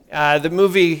The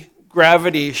movie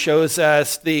Gravity shows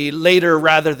us the later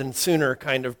rather than sooner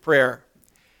kind of prayer.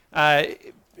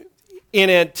 In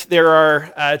it, there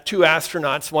are two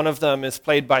astronauts. One of them is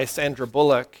played by Sandra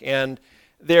Bullock, and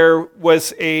they're on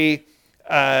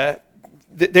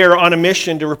a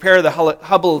mission to repair the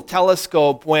Hubble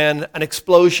telescope when an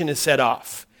explosion is set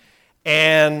off.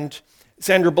 And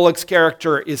Sandra Bullock's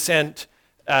character is sent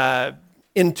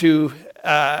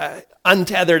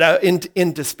untethered out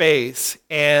into space,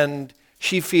 and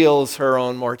she feels her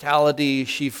own mortality.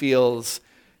 She feels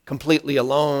completely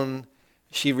alone.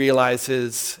 She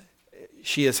realizes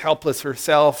she is helpless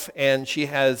herself, and she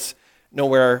has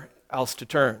nowhere else to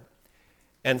turn.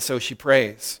 And so she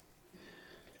prays.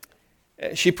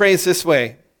 She prays this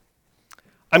way: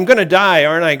 I'm going to die,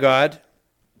 aren't I, God?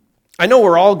 I know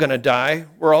we're all going to die.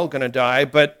 We're all going to die,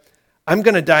 but I'm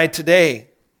going to die today.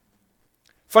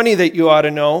 Funny that you ought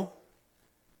to know,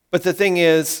 but the thing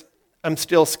is, I'm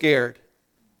still scared.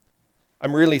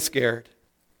 I'm really scared.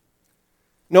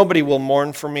 Nobody will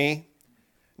mourn for me.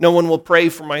 No one will pray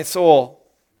for my soul.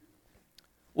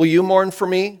 Will you mourn for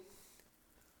me?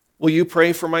 Will you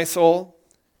pray for my soul?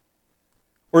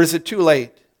 Or is it too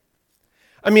late?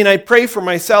 I mean, I pray for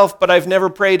myself, but I've never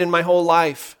prayed in my whole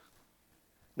life.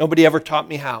 Nobody ever taught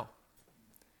me how.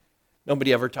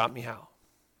 Nobody ever taught me how.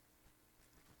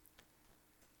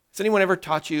 Has anyone ever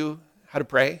taught you how to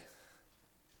pray?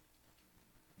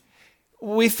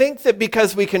 We think that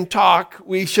because we can talk,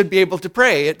 we should be able to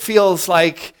pray. It feels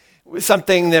like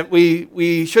something that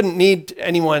we shouldn't need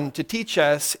anyone to teach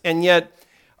us, and yet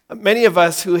many of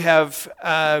us who have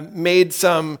made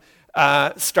some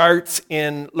starts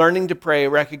in learning to pray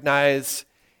recognize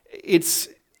it's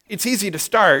easy to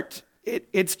start.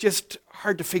 It's just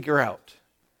hard to figure out.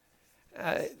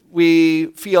 We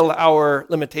feel our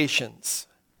limitations.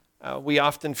 We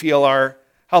often feel our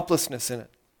helplessness in it.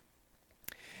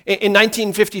 In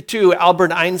 1952,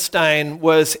 Albert Einstein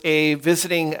was a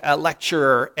visiting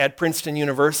lecturer at Princeton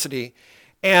University,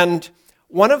 and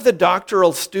one of the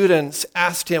doctoral students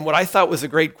asked him what I thought was a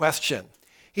great question.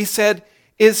 He said,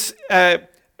 "Is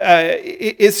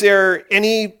there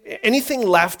anything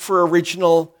left for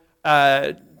original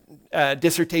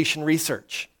dissertation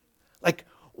research? Like,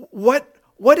 what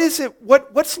is it?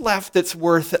 What's left that's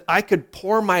worth that I could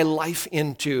pour my life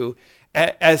into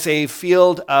as a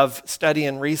field of study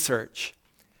and research?"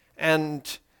 And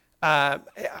I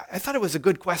thought it was a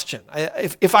good question.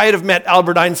 If I had have met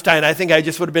Albert Einstein, I think I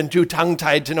just would have been too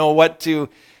tongue-tied to know what to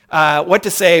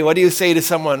say. What do you say to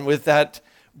someone with that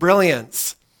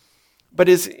brilliance? But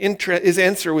his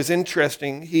answer was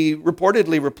interesting. He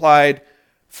reportedly replied,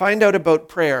 "Find out about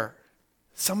prayer.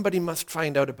 Somebody must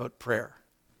find out about prayer."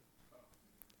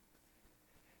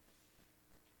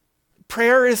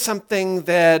 Prayer is something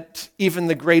that even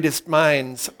the greatest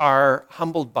minds are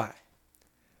humbled by.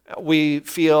 We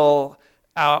feel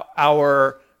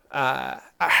our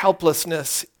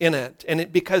helplessness in it,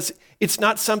 and because it's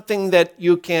not something that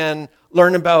you can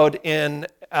learn about in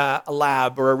a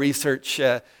lab or a research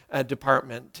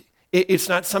department. It's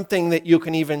not something that you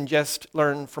can even just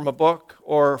learn from a book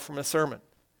or from a sermon.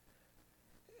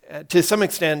 To some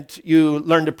extent, you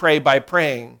learn to pray by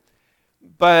praying,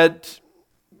 but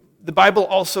the Bible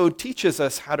also teaches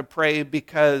us how to pray,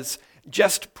 because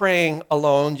just praying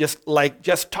alone,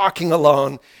 just talking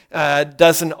alone,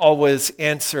 doesn't always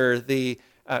answer the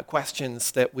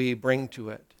questions that we bring to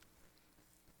it.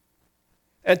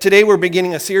 And today we're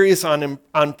beginning a series on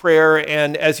prayer,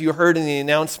 and as you heard in the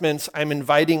announcements, I'm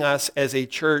inviting us as a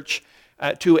church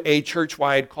to a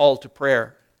church-wide call to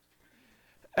prayer.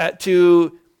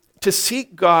 To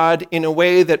seek God in a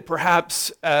way that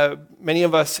perhaps many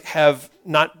of us have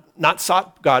not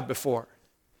sought God before.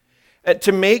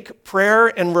 To make prayer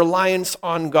and reliance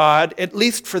on God, at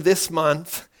least for this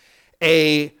month,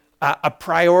 a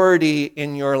priority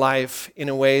in your life in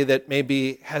a way that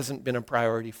maybe hasn't been a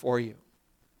priority for you.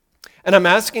 And I'm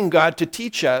asking God to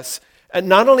teach us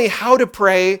not only how to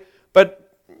pray,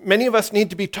 but many of us need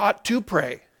to be taught to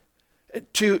pray,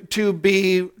 to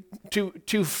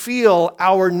feel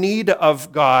our need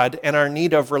of God and our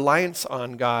need of reliance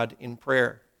on God in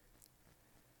prayer.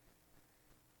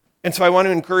 And so I want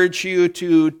to encourage you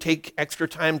to take extra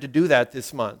time to do that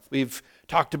this month. We've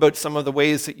talked about some of the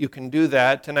ways that you can do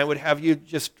that, and I would have you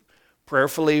just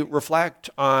prayerfully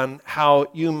reflect on how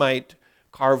you might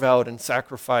carve out and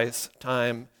sacrifice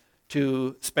time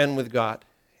to spend with God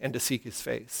and to seek His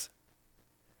face.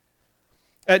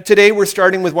 Today we're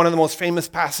starting with one of the most famous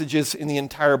passages in the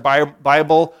entire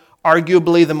Bible,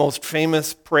 arguably the most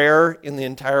famous prayer in the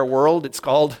entire world. It's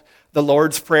called the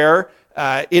Lord's Prayer.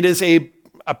 It is a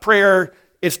prayer.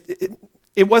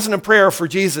 It wasn't a prayer for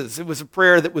Jesus. It was a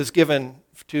prayer that was given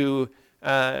to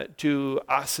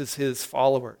us as his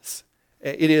followers.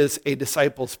 It is a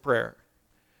disciple's prayer.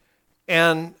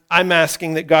 And I'm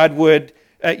asking that God would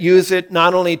use it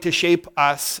not only to shape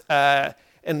us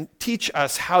and teach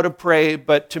us how to pray,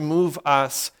 but to move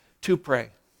us to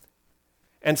pray.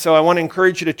 And so I want to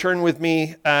encourage you to turn with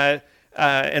me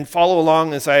and follow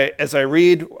along as I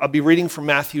read. I'll be reading from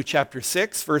Matthew chapter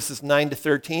 6, verses 9 to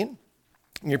 13.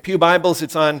 In your pew Bibles,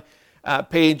 it's on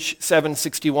page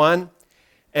 761.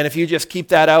 And if you just keep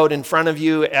that out in front of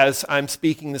you as I'm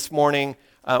speaking this morning,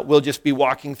 we'll just be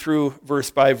walking through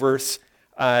verse by verse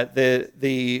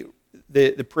the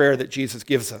prayer that Jesus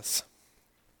gives us.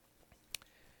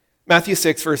 Matthew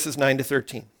 6, verses 9 to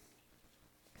 13.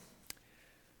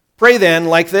 Pray then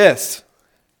like this: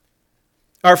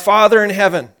 Our Father in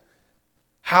heaven,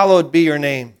 hallowed be your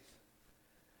name.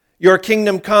 Your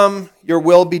kingdom come, your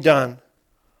will be done,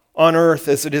 on earth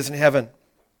as it is in heaven.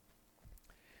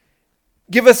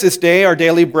 Give us this day our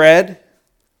daily bread,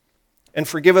 and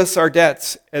forgive us our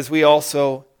debts as we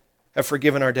also have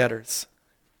forgiven our debtors.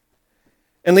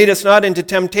 And lead us not into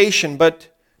temptation,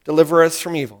 but deliver us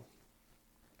from evil.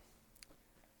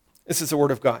 This is the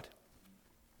word of God.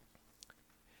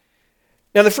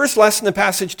 Now, the first lesson the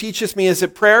passage teaches me is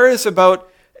that prayer is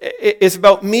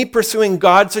about me pursuing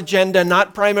God's agenda,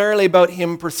 not primarily about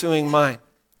him pursuing mine.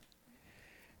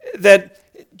 That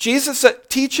Jesus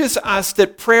teaches us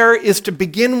that prayer is to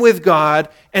begin with God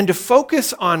and to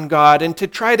focus on God and to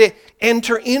try to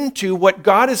enter into what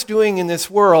God is doing in this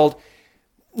world,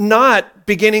 not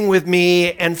beginning with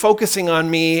me and focusing on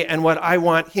me and what I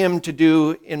want him to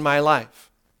do in my life.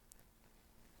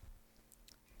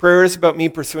 Prayer is about me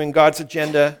pursuing God's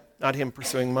agenda, not him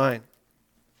pursuing mine.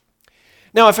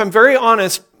 Now, if I'm very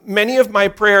honest, many of my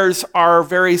prayers are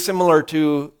very similar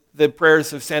to the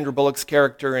prayers of Sandra Bullock's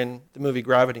character in the movie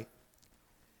Gravity.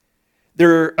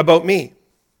 They're about me.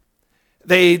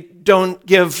 They don't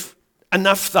give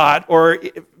enough thought, or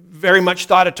very much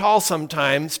thought at all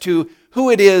sometimes, to who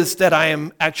it is that I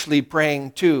am actually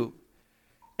praying to.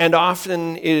 And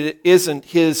often it isn't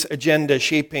his agenda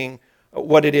shaping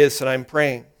what it is that I'm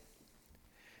praying.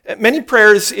 Many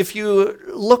prayers, if you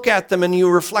look at them and you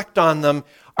reflect on them,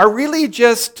 are really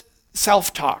just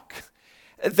self-talk.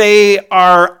 They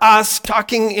are us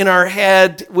talking in our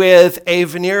head with a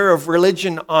veneer of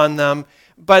religion on them,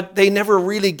 but they never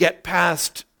really get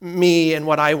past me and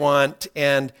what I want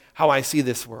and how I see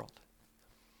this world.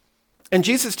 And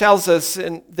Jesus tells us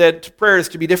that prayer is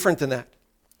to be different than that.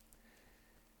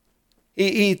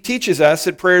 He teaches us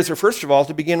that prayers are, first of all,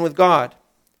 to begin with God.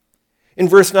 In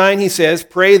verse 9, he says,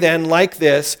 "Pray then like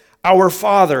this, Our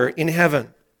Father in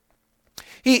heaven."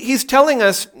 He's telling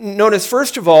us, notice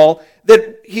first of all,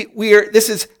 that this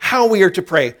is how we are to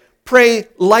pray. Pray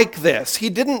like this. He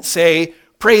didn't say,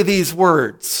 pray these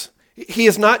words. He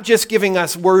is not just giving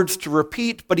us words to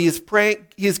repeat, but he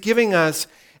is giving us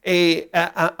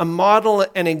a model,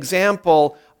 an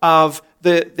example of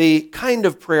the kind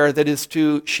of prayer that is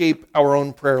to shape our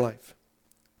own prayer life.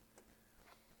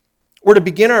 We're to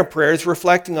begin our prayers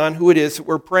reflecting on who it is that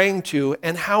we're praying to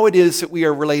and how it is that we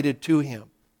are related to him.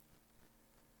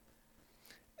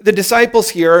 The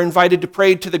disciples here are invited to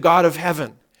pray to the God of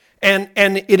heaven. And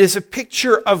it is a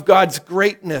picture of God's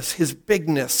greatness, his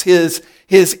bigness,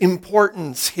 his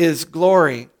importance, his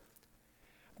glory.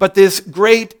 But this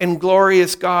great and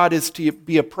glorious God is to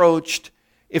be approached,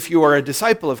 if you are a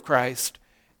disciple of Christ,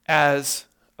 as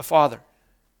a father.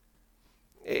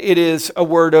 It is a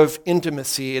word of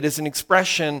intimacy. It is an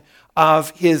expression of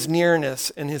his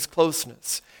nearness and his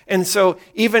closeness. And so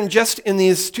even just in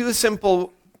these two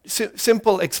simple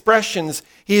expressions,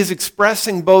 he is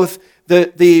expressing both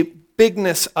the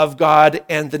bigness of God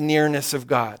and the nearness of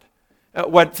God.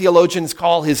 What theologians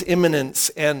call his immanence,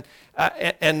 and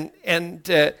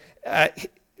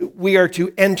we are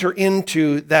to enter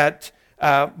into that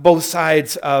both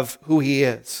sides of who he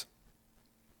is.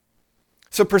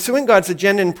 So pursuing God's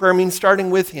agenda in prayer means starting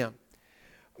with him.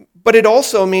 But it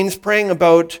also means praying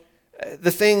about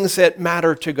the things that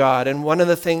matter to God. And one of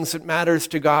the things that matters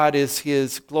to God is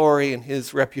his glory and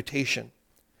his reputation.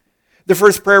 The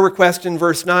first prayer request in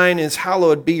verse 9 is,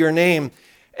 "Hallowed be your name."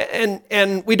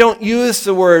 And we don't use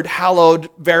the word hallowed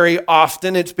very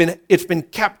often. It's been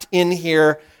kept in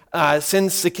here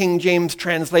since the King James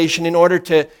translation in order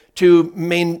to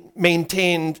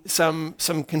maintain some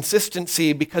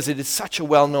consistency because it is such a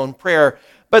well-known prayer.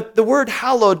 But the word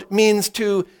hallowed means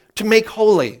to make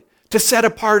holy, to set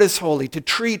apart as holy, to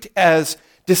treat as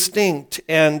distinct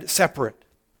and separate.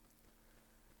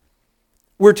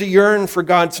 We're to yearn for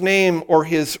God's name or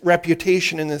his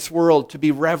reputation in this world to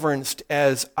be reverenced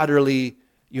as utterly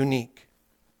unique.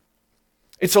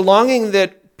 It's a longing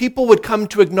that people would come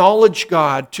to acknowledge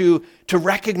God, to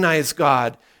recognize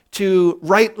God, to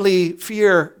rightly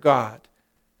fear God,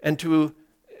 and to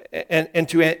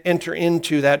enter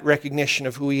into that recognition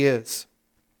of who he is.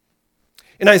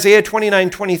 In Isaiah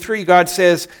 29:23, God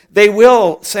says, "They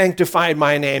will sanctify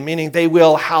my name," meaning they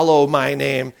will hallow my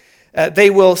name. They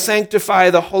will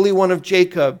sanctify the Holy One of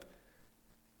Jacob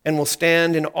and will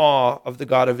stand in awe of the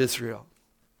God of Israel.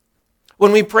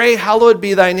 When we pray, "Hallowed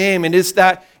be thy name," it is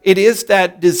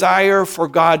that desire for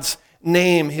God's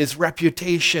name, his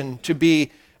reputation, to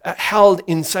be held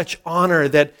in such honor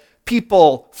that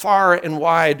people far and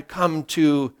wide come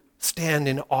to stand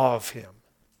in awe of him,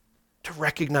 to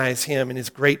recognize him in his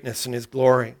greatness and his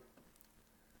glory.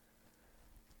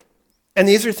 And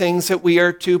these are things that we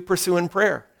are to pursue in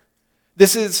prayer.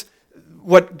 This is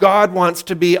what God wants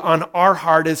to be on our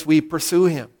heart as we pursue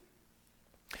him.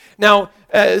 Now,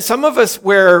 some of us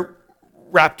wear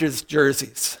Raptors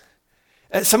jerseys.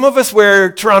 Some of us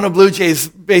wear Toronto Blue Jays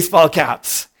baseball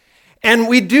caps. And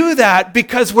we do that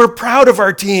because we're proud of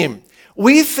our team.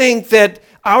 We think that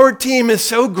our team is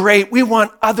so great, we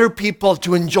want other people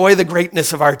to enjoy the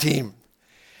greatness of our team.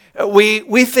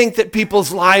 We think that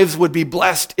people's lives would be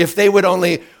blessed if they would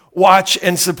only watch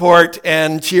and support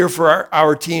and cheer for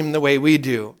our team the way we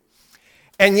do.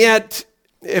 And yet,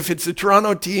 if it's a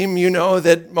Toronto team, you know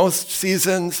that most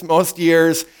seasons, most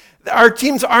years, our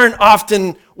teams aren't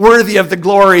often worthy of the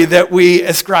glory that we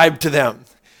ascribe to them.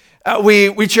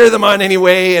 We cheer them on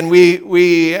anyway, and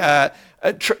we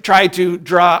try to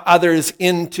draw others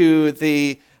into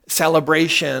the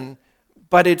celebration,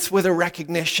 but it's with a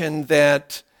recognition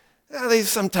that they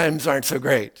sometimes aren't so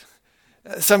great.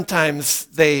 Sometimes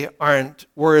they aren't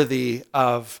worthy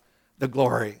of the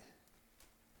glory.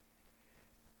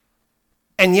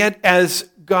 And yet, as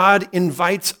God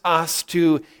invites us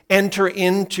to enter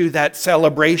into that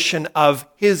celebration of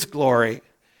his glory,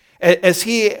 as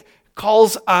he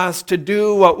calls us to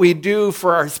do what we do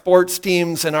for our sports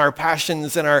teams and our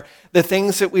passions and the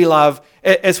things that we love,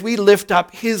 as we lift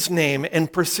up his name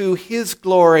and pursue his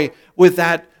glory with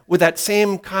that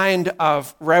same kind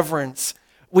of reverence,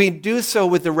 we do so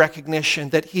with the recognition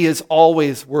that he is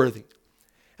always worthy,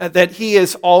 that he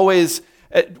is always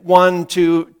one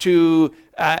to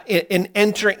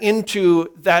enter into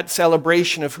that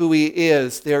celebration of who he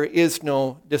is. There is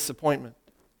no disappointment.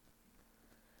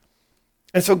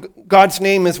 And so God's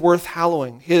name is worth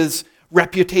hallowing. His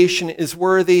reputation is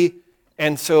worthy,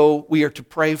 and so we are to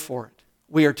pray for it.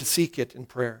 We are to seek it in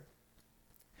prayer.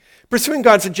 Pursuing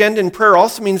God's agenda in prayer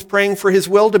also means praying for his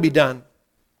will to be done.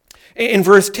 In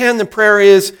verse 10, the prayer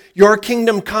is, "Your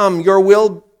kingdom come, your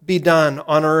will be done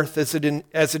on earth as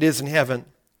it is in heaven."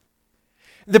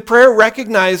 The prayer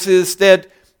recognizes that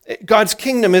God's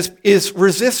kingdom is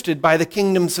resisted by the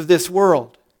kingdoms of this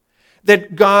world.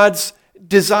 That God's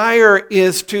desire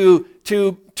is to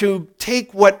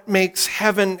take what makes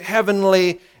heaven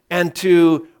heavenly and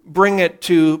to bring it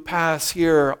to pass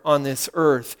here on this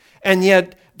earth. And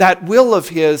yet that will of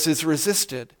his is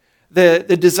resisted. The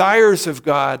desires of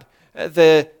God,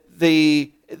 the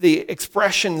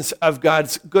expressions of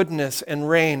God's goodness and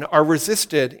reign are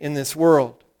resisted in this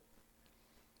world.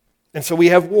 And so we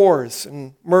have wars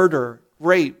and murder,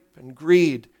 rape and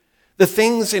greed. The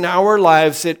things in our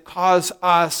lives that cause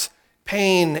us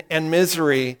pain and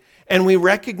misery, and we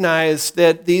recognize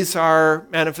that these are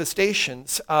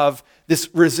manifestations of this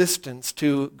resistance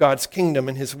to God's kingdom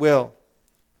and his will.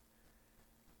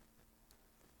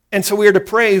 And so we are to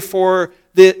pray for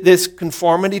this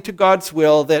conformity to God's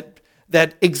will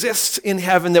that exists in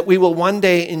heaven, that we will one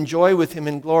day enjoy with him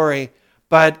in glory,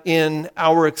 but in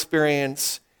our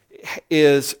experience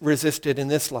is resisted in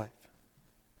this life.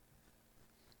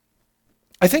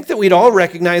 I think that we'd all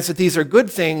recognize that these are good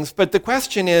things, but the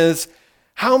question is,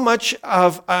 how much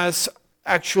of us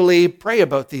actually pray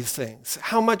about these things?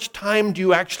 How much time do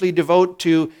you actually devote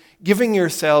to giving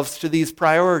yourselves to these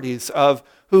priorities of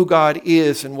who God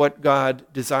is and what God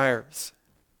desires?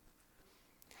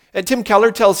 And Tim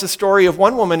Keller tells the story of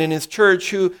one woman in his church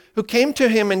who came to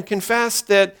him and confessed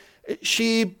that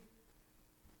she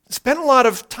spent a lot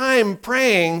of time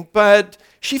praying, but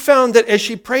she found that as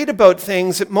she prayed about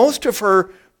things, that most of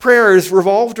her prayers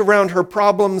revolved around her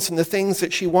problems and the things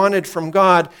that she wanted from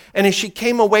God. And as she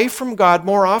came away from God,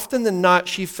 more often than not,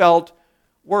 she felt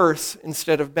worse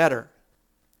instead of better.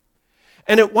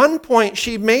 And at one point,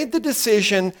 she made the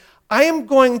decision, I am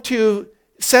going to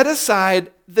set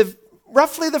aside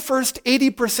roughly the first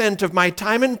 80% of my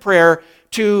time in prayer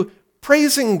to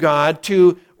praising God,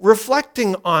 to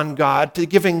reflecting on God, to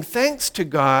giving thanks to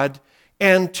God,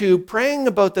 and to praying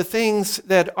about the things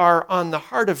that are on the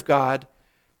heart of God.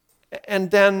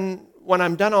 And then when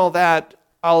I'm done all that,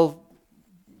 I'll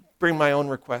bring my own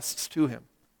requests to him.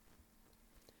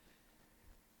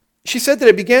 She said that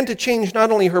it began to change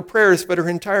not only her prayers, but her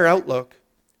entire outlook.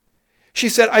 She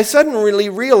said, I suddenly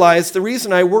realized the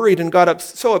reason I worried and got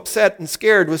so upset and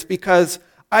scared was because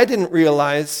I didn't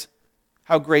realize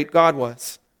how great God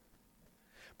was.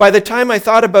 By the time I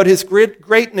thought about his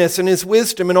greatness and his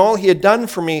wisdom and all he had done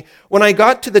for me, when I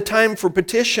got to the time for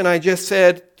petition, I just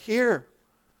said, here,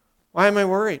 why am I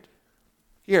worried?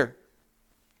 Here,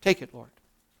 take it, Lord.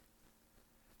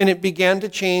 And it began to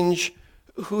change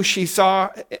who she saw,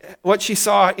 what she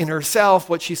saw in herself,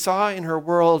 what she saw in her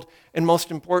world, and most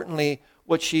importantly,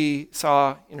 what she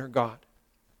saw in her God.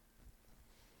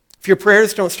 If your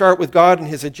prayers don't start with God and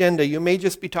his agenda, you may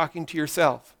just be talking to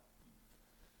yourself.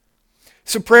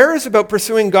 So prayer is about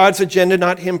pursuing God's agenda,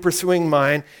 not him pursuing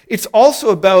mine. It's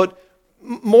also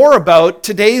more about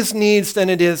today's needs than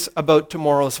it is about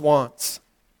tomorrow's wants.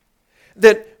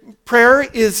 That prayer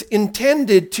is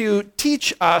intended to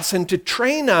teach us and to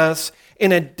train us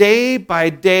in a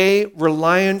day-by-day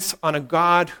reliance on a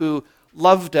God who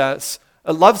loves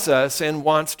us and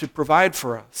wants to provide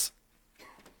for us.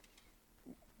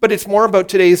 But it's more about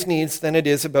today's needs than it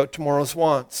is about tomorrow's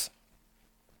wants.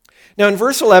 Now in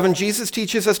verse 11, Jesus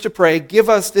teaches us to pray, give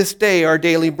us this day our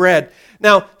daily bread.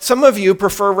 Now, some of you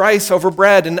prefer rice over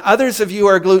bread, and others of you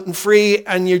are gluten-free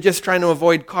and you're just trying to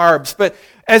avoid carbs. But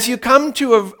as you come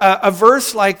to a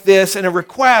verse like this and a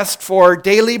request for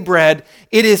daily bread,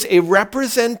 it is a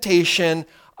representation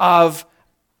of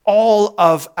all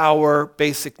of our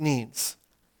basic needs.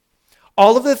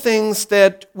 All of the things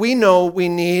that we know we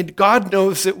need, God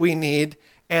knows that we need,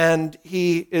 and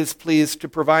he is pleased to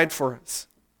provide for us.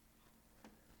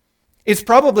 It's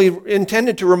probably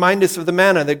intended to remind us of the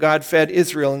manna that God fed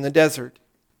Israel in the desert.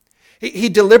 He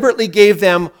deliberately gave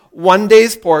them one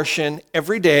day's portion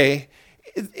every day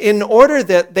in order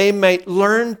that they might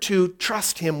learn to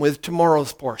trust him with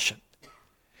tomorrow's portion.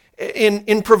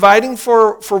 In providing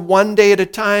for one day at a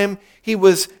time, he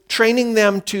was training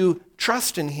them to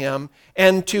trust in him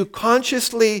and to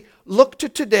consciously look to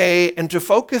today and to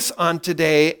focus on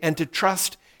today and to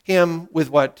trust him with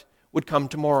what would come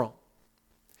tomorrow.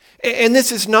 And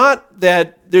this is not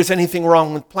that there's anything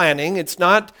wrong with planning. It's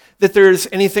not that there's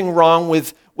anything wrong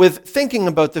with thinking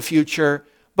about the future,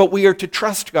 but we are to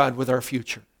trust God with our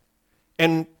future.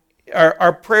 And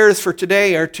our prayers for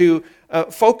today are to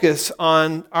focus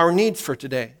on our needs for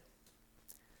today.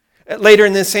 Later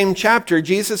in this same chapter,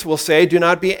 Jesus will say, do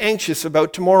not be anxious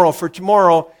about tomorrow, for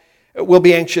tomorrow will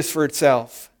be anxious for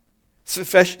itself.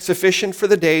 Sufficient for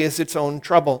the day is its own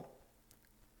trouble.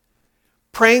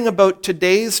 Praying about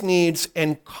today's needs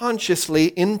and consciously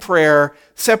in prayer,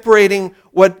 separating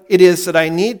what it is that I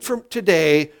need for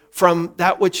today from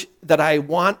that I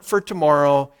want for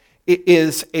tomorrow, it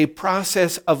is a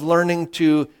process of learning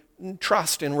to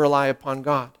trust and rely upon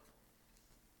God.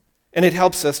 And it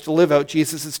helps us to live out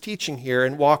Jesus' teaching here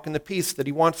and walk in the peace that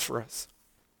he wants for us.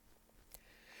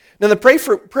 Now, the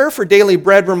prayer for daily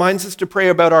bread reminds us to pray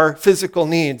about our physical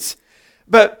needs.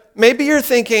 But maybe you're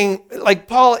thinking, like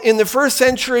Paul, in the first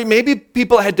century, maybe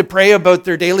people had to pray about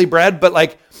their daily bread, but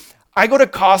like I go to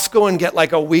Costco and get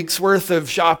like a week's worth of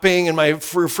shopping in my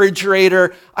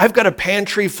refrigerator. I've got a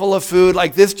pantry full of food.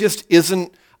 Like this just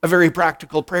isn't a very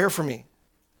practical prayer for me.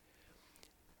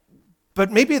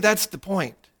 But maybe that's the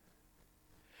point.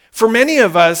 For many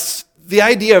of us, the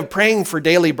idea of praying for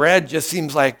daily bread just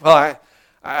seems like, well,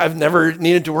 I've never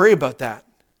needed to worry about that.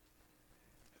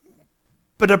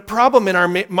 But a problem in our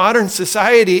modern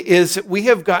society is that we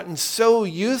have gotten so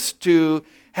used to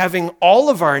having all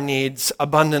of our needs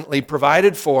abundantly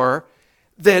provided for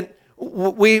that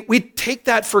we take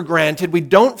that for granted. We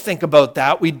don't think about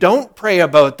that. We don't pray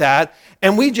about that.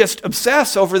 And we just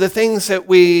obsess over the things that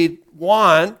we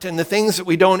want and the things that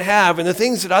we don't have and the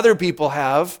things that other people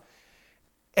have.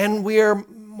 And we are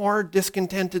more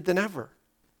discontented than ever.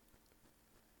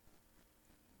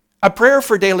 A prayer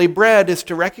for daily bread is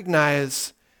to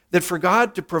recognize that for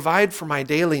God to provide for my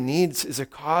daily needs is a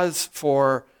cause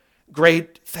for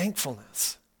great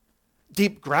thankfulness,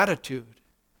 deep gratitude.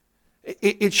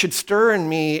 It should stir in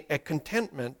me a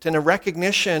contentment and a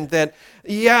recognition that,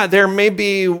 yeah, there may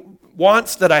be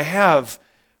wants that I have,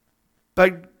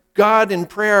 but God in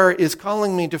prayer is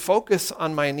calling me to focus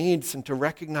on my needs and to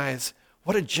recognize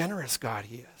what a generous God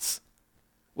he is,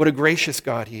 what a gracious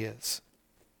God he is.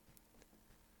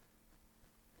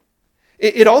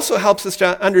 It also helps us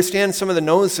to understand some of the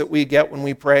no's that we get when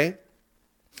we pray.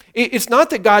 It's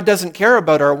not that God doesn't care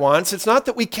about our wants. It's not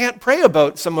that we can't pray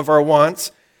about some of our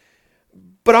wants.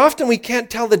 But often we can't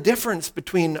tell the difference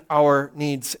between our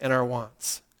needs and our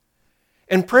wants.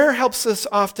 And prayer helps us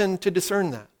often to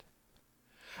discern that.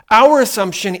 Our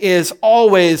assumption is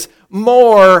always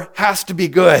more has to be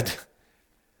good.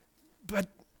 But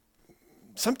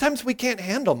sometimes we can't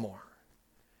handle more.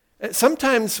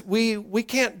 Sometimes we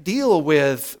can't deal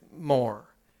with more.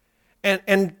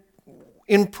 And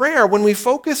in prayer, when we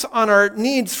focus on our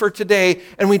needs for today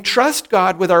and we trust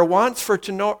God with our wants for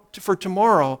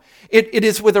tomorrow, it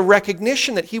is with a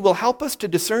recognition that He will help us to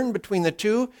discern between the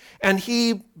two, and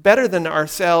He, better than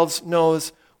ourselves,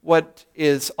 knows what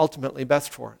is ultimately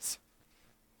best for us.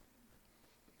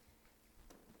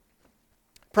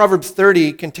 Proverbs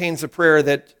 30 contains a prayer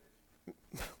that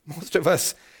most of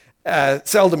us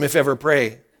seldom, if ever,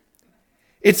 pray.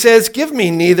 It says, "Give me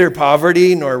neither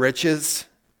poverty nor riches.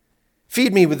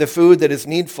 Feed me with the food that is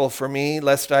needful for me,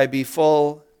 lest I be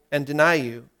full and deny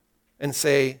you and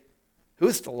say, 'Who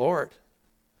is the Lord?'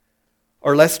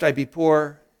 Or lest I be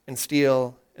poor and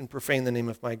steal and profane the name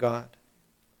of my God."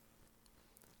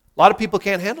 A lot of people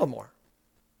can't handle more.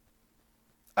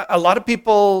 A lot of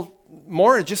people,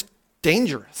 more is just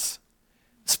dangerous,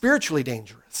 spiritually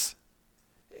dangerous.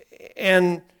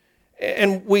 And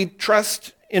we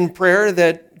trust in prayer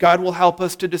that God will help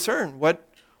us to discern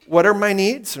what are my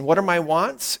needs and what are my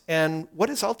wants and what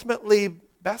is ultimately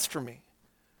best for me.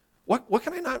 What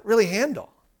can I not really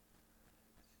handle?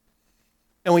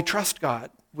 And we trust God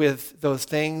with those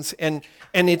things, and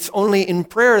it's only in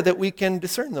prayer that we can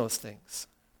discern those things.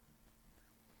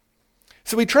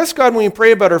 So we trust God when we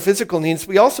pray about our physical needs.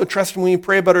 We also trust Him when we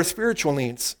pray about our spiritual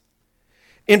needs.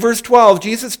 In verse 12,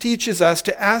 Jesus teaches us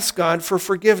to ask God for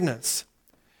forgiveness.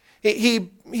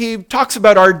 He talks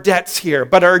about our debts here,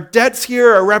 but our debts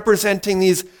here are representing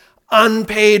these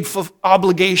unpaid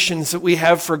obligations that we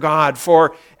have for God,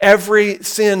 for every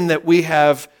sin that we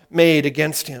have made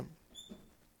against Him.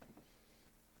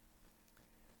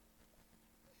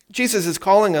 Jesus is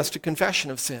calling us to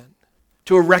confession of sin,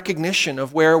 to a recognition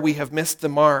of where we have missed the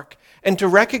mark, and to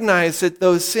recognize that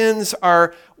those sins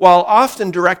are, while often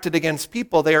directed against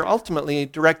people, they are ultimately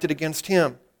directed against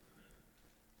Him.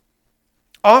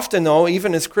 Often, though,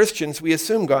 even as Christians, we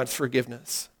assume God's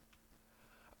forgiveness.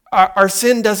 Our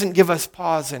sin doesn't give us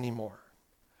pause anymore.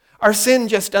 Our sin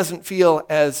just doesn't feel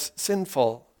as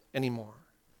sinful anymore.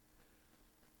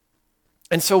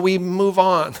 And so we move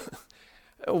on.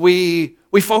 We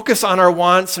focus on our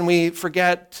wants and we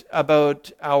forget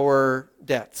about our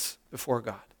debts before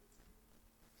God.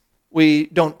 We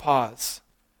don't pause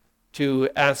to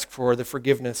ask for the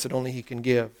forgiveness that only He can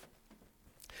give.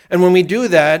 And when we do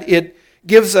that, it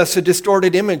gives us a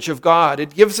distorted image of God.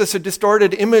 It gives us a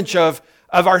distorted image of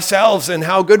ourselves and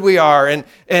how good we are, and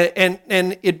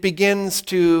it begins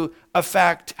to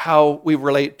affect how we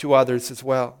relate to others as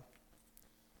well.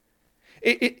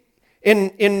 The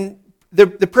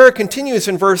prayer continues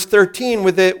in verse 13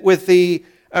 with the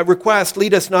request,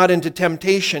 "Lead us not into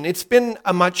temptation." It's been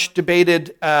a much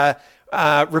debated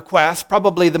request,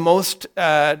 probably the most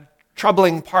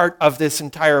troubling part of this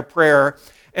entire prayer,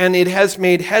 and it has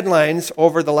made headlines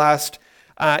over the last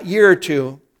year or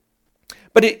two.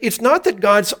 But it's not that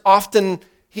God's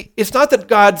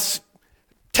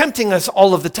tempting us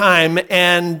all of the time,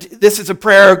 and this is a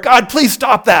prayer, "God, please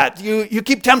stop that. You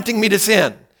keep tempting me to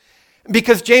sin."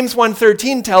 Because James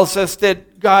 1:13 tells us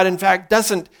that God, in fact,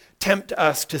 doesn't tempt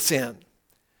us to sin.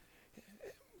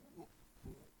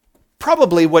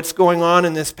 Probably what's going on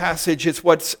in this passage is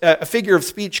what's a figure of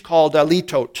speech called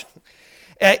litot.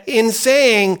 In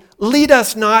saying, "Lead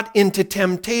us not into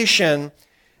temptation,"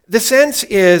 the sense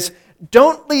is,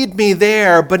 don't lead me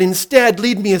there, but instead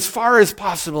lead me as far as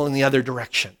possible in the other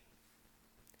direction.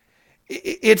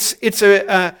 It's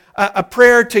a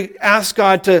prayer to ask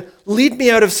God to lead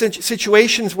me out of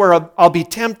situations where I'll be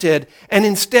tempted, and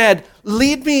instead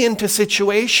lead me into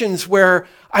situations where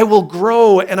I will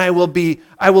grow and I will be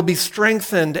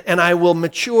strengthened and I will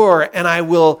mature and I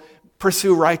will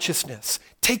pursue righteousness.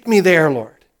 Take me there,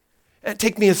 Lord. And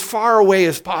take me as far away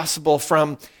as possible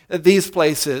from these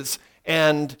places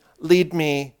and lead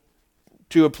me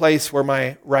to a place where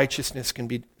my righteousness can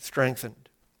be strengthened.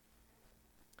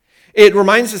 It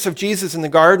reminds us of Jesus in the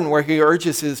garden where He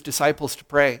urges His disciples to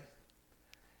pray.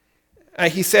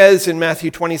 He says in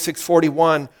Matthew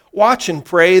 26:41, "Watch and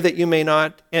pray that you may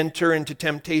not enter into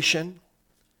temptation.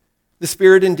 The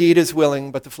spirit indeed is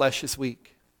willing, but the flesh is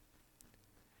weak."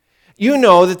 You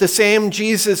know that the same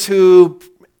Jesus who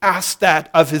asked that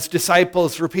of His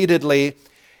disciples repeatedly,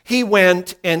 He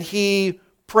went and He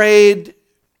prayed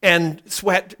and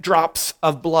sweat drops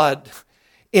of blood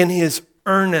in His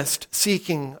earnest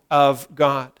seeking of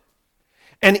God.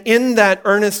 And in that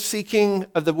earnest seeking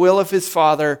of the will of His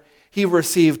Father, he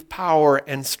received power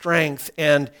and strength,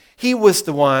 and he was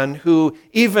the one who,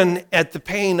 even at the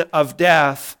pain of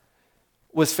death,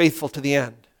 was faithful to the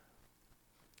end.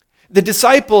 The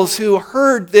disciples who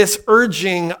heard this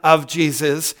urging of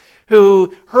Jesus,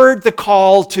 who heard the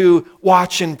call to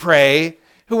watch and pray,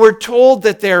 who were told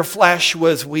that their flesh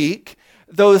was weak,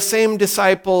 those same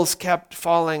disciples kept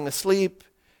falling asleep,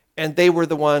 and they were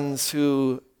the ones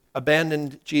who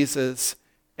abandoned Jesus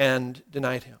and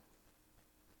denied him.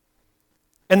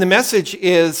 And the message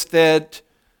is that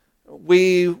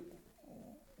we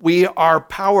are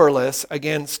powerless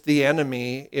against the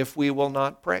enemy if we will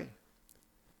not pray.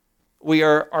 We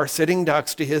are sitting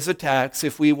ducks to his attacks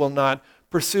if we will not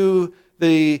pursue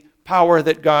the power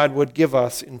that God would give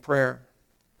us in prayer.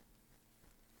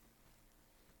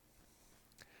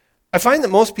 I find that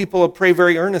most people pray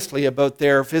very earnestly about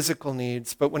their physical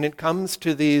needs, but when it comes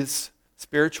to these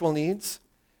spiritual needs,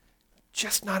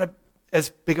 just not as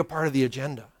big a part of the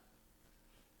agenda.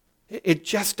 It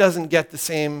just doesn't get the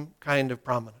same kind of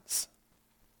prominence.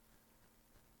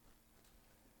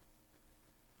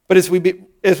 But as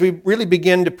we really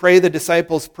begin to pray the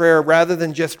disciples' prayer, rather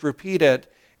than just repeat it,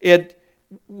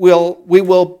 we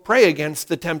will pray against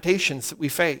the temptations that we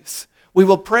face. We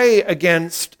will pray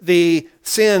against the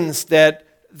sins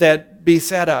that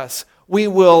beset us. We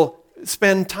will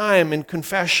spend time in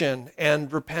confession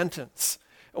and repentance.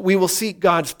 We will seek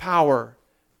God's power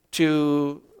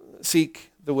to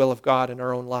seek the will of God in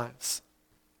our own lives.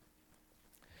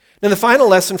 Now, the final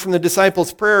lesson from the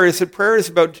disciples' prayer is that prayer is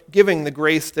about giving the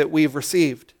grace that we've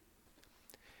received.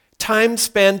 Time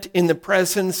spent in the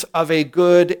presence of a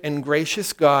good and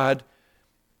gracious God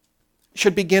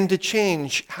should begin to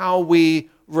change how we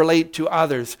relate to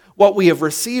others. What we have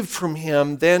received from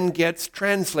him then gets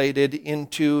translated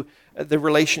into the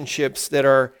relationships that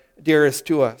are dearest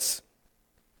to us.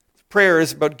 Prayer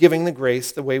is about giving the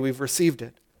grace the way we've received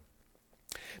it.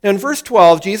 Now in verse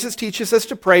 12, Jesus teaches us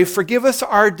to pray, forgive us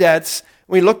our debts.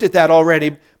 We looked at that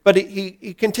already, but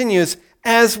he continues,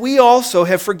 as we also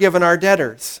have forgiven our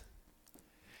debtors.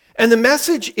 And the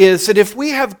message is that if we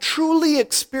have truly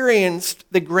experienced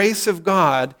the grace of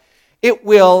God, it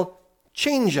will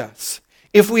change us.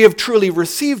 If we have truly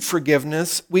received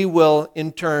forgiveness, we will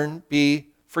in turn be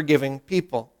forgiving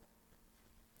people.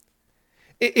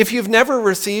 If you've never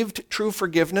received true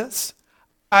forgiveness,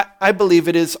 I believe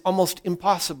it is almost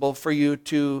impossible for you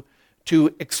to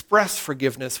express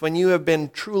forgiveness when you have been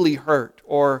truly hurt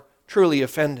or truly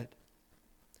offended.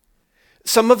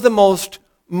 Some of the most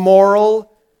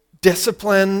moral,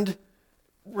 disciplined,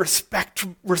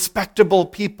 respectable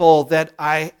people that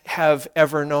I have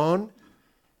ever known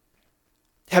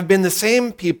have been the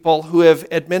same people who have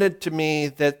admitted to me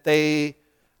that they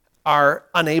are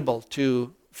unable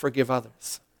to forgive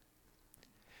others.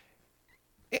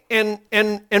 And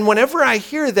whenever I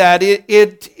hear that,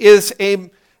 it is a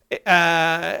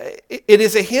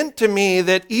hint to me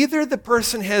that either the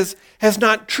person has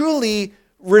not truly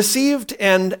received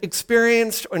and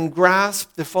experienced and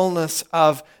grasped the fullness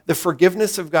of the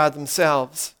forgiveness of God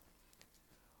themselves,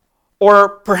 or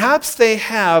perhaps they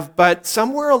have, but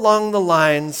somewhere along the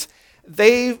lines,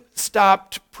 they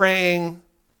stopped praying,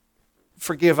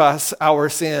 forgive us our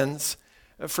sins,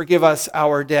 forgive us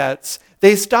our debts.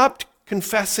 They stopped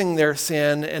confessing their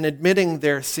sin and admitting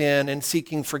their sin and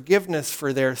seeking forgiveness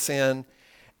for their sin.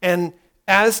 And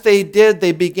as they did,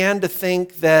 they began to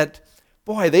think that,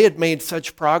 boy, they had made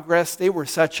such progress. They were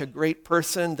such a great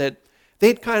person that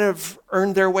they'd kind of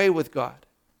earned their way with God.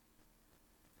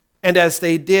 And as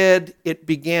they did, it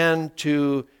began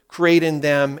to create in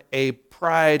them a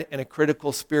pride and a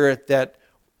critical spirit that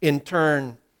in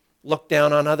turn looked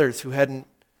down on others who hadn't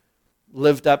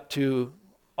lived up to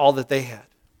all that they had.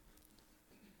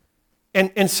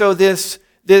 And so this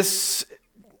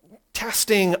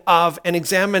testing of an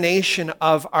examination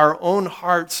of our own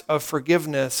hearts of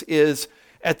forgiveness is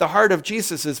at the heart of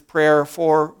Jesus' prayer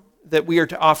that we are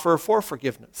to offer for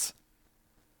forgiveness.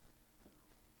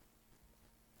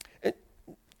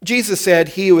 Jesus said,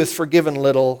 he who is forgiven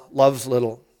little loves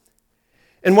little.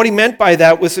 And what he meant by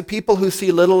that was that people who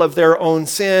see little of their own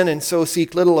sin and so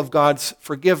seek little of God's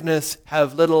forgiveness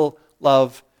have little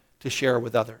love to share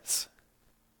with others.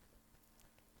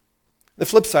 The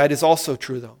flip side is also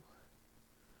true, though.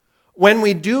 When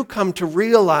we do come to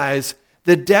realize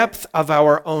the depth of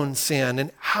our own sin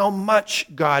and how much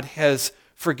God has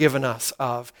forgiven us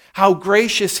of, how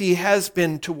gracious he has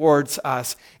been towards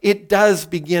us, it does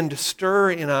begin to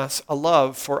stir in us a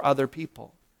love for other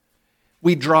people.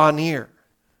 We draw near.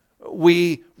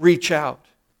 We reach out.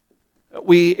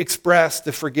 We express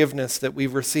the forgiveness that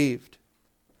we've received.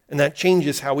 And that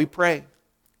changes how we pray.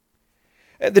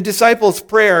 The disciples'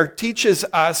 prayer teaches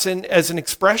us, as an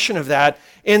expression of that,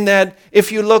 in that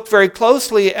if you look very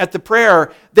closely at the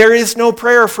prayer, there is no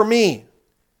prayer for me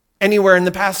anywhere in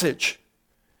the passage.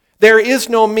 There is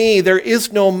no me, there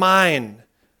is no mine.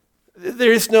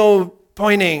 There is no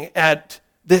pointing at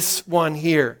this one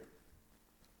here.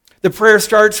 The prayer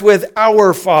starts with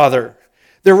our Father.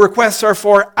 The requests are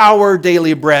for our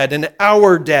daily bread and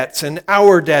our debts and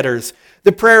our debtors.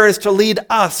 The prayer is to lead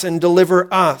us and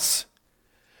deliver us.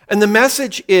 And the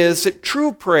message is that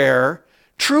true prayer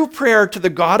to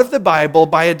the God of the Bible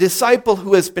by a disciple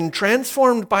who has been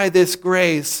transformed by this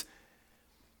grace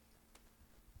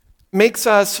makes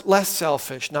us less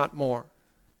selfish, not more.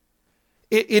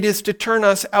 It is to turn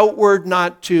us outward,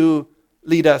 not to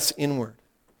lead us inward.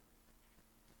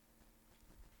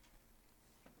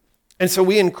 And so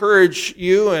we encourage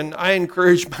you, and I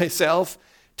encourage myself,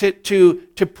 to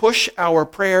push our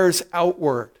prayers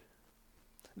outward.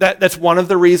 That's one of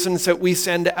the reasons that we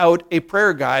send out a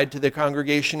prayer guide to the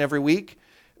congregation every week,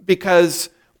 because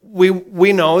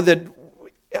we know that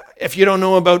if you don't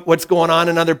know about what's going on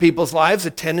in other people's lives,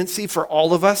 a tendency for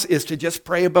all of us is to just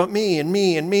pray about me and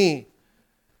me and me.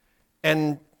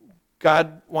 And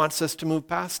God wants us to move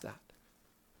past that.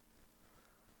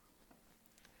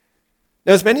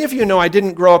 Now, as many of you know, I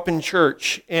didn't grow up in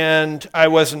church, and I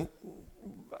wasn't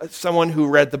someone who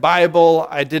read the Bible.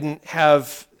 I didn't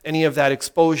have any of that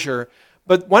exposure.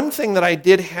 But one thing that I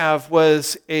did have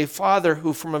was a father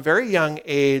who, from a very young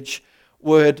age,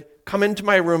 would come into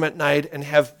my room at night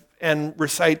and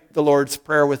recite the Lord's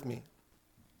Prayer with me.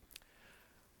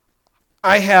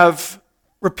 I have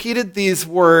repeated these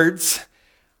words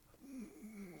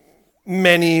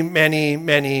many, many,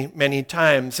 many, many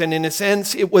times. And in a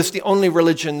sense, it was the only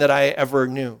religion that I ever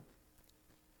knew.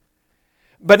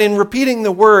 But in repeating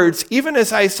the words, even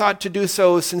as I sought to do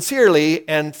so sincerely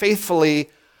and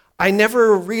faithfully, I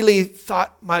never really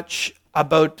thought much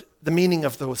about the meaning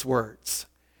of those words.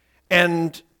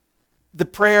 And the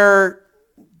prayer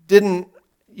didn't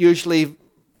usually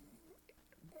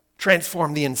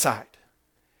transform the inside.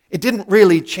 It didn't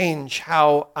really change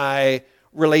how I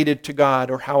related to God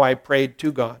or how I prayed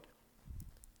to God.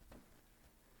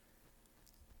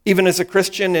 Even as a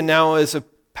Christian and now as a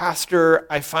pastor,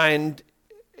 I find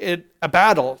it a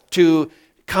battle to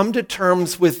come to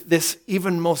terms with this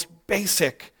even most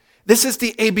basic. This is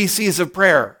the ABCs of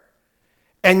prayer.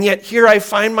 And yet here I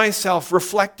find myself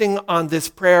reflecting on this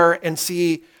prayer and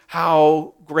see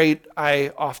how great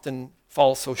I often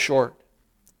fall so short.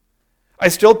 I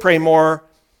still pray more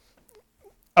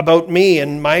about me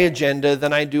and my agenda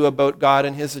than I do about God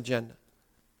and his agenda.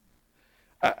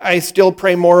 I still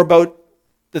pray more about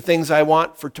the things I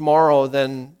want for tomorrow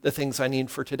than the things I need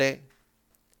for today.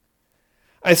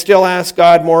 I still ask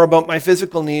God more about my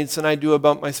physical needs than I do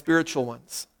about my spiritual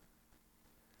ones.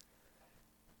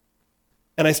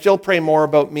 And I still pray more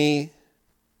about me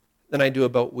than I do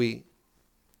about we.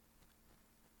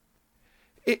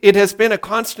 It has been a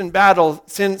constant battle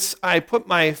since I put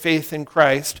my faith in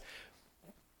Christ,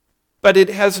 but it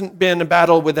hasn't been a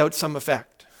battle without some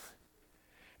effect.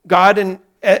 God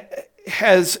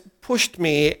has pushed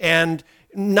me and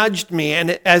nudged me,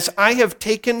 and as I have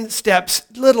taken steps,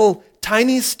 little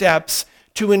tiny steps,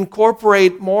 to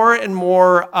incorporate more and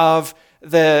more of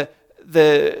the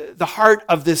heart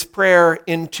of this prayer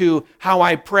into how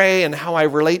I pray and how I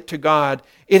relate to God,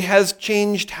 it has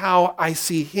changed how I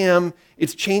see him,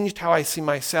 it's changed how I see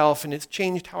myself, and it's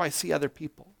changed how I see other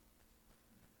people.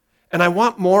 And I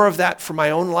want more of that for my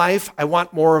own life. I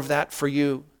want more of that for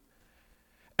you.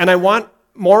 And I want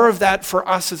more of that for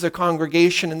us as a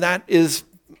congregation, and that is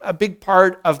a big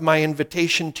part of my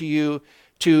invitation to you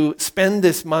to spend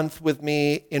this month with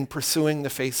me in pursuing the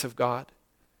face of God.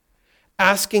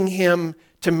 Asking him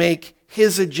to make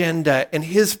his agenda and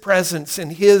his presence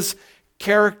and his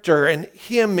character and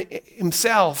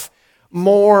himself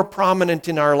more prominent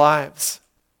in our lives,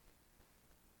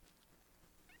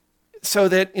 so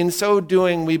that in so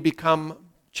doing we become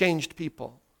changed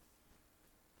people.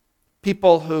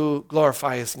 People who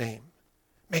glorify his name,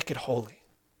 make it holy,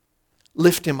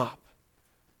 lift him up,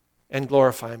 and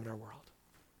glorify him in our world.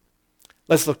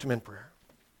 Let's look to him in prayer.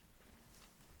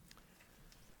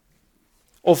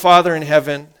 Oh, Father in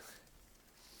heaven,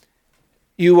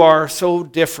 you are so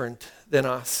different than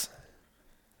us.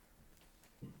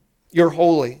 You're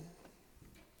holy.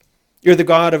 You're the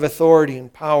God of authority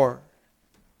and power,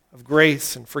 of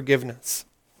grace and forgiveness.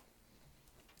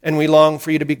 And we long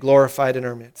for you to be glorified in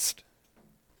our midst.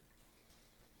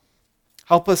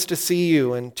 Help us to see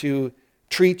you and to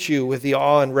treat you with the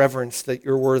awe and reverence that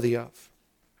you're worthy of.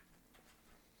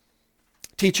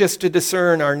 Teach us to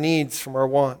discern our needs from our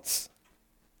wants.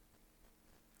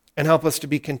 and help us to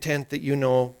be content that you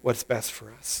know what's best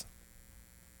for us.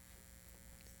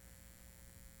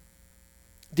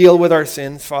 Deal with our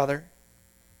sins, Father.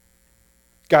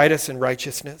 Guide us in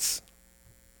righteousness.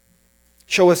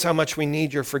 Show us how much we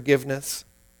need your forgiveness,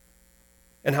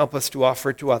 and help us to offer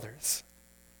it to others.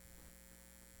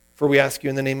 For we ask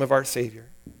you in the name of our Savior.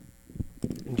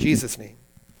 In Jesus' name,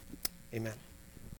 amen.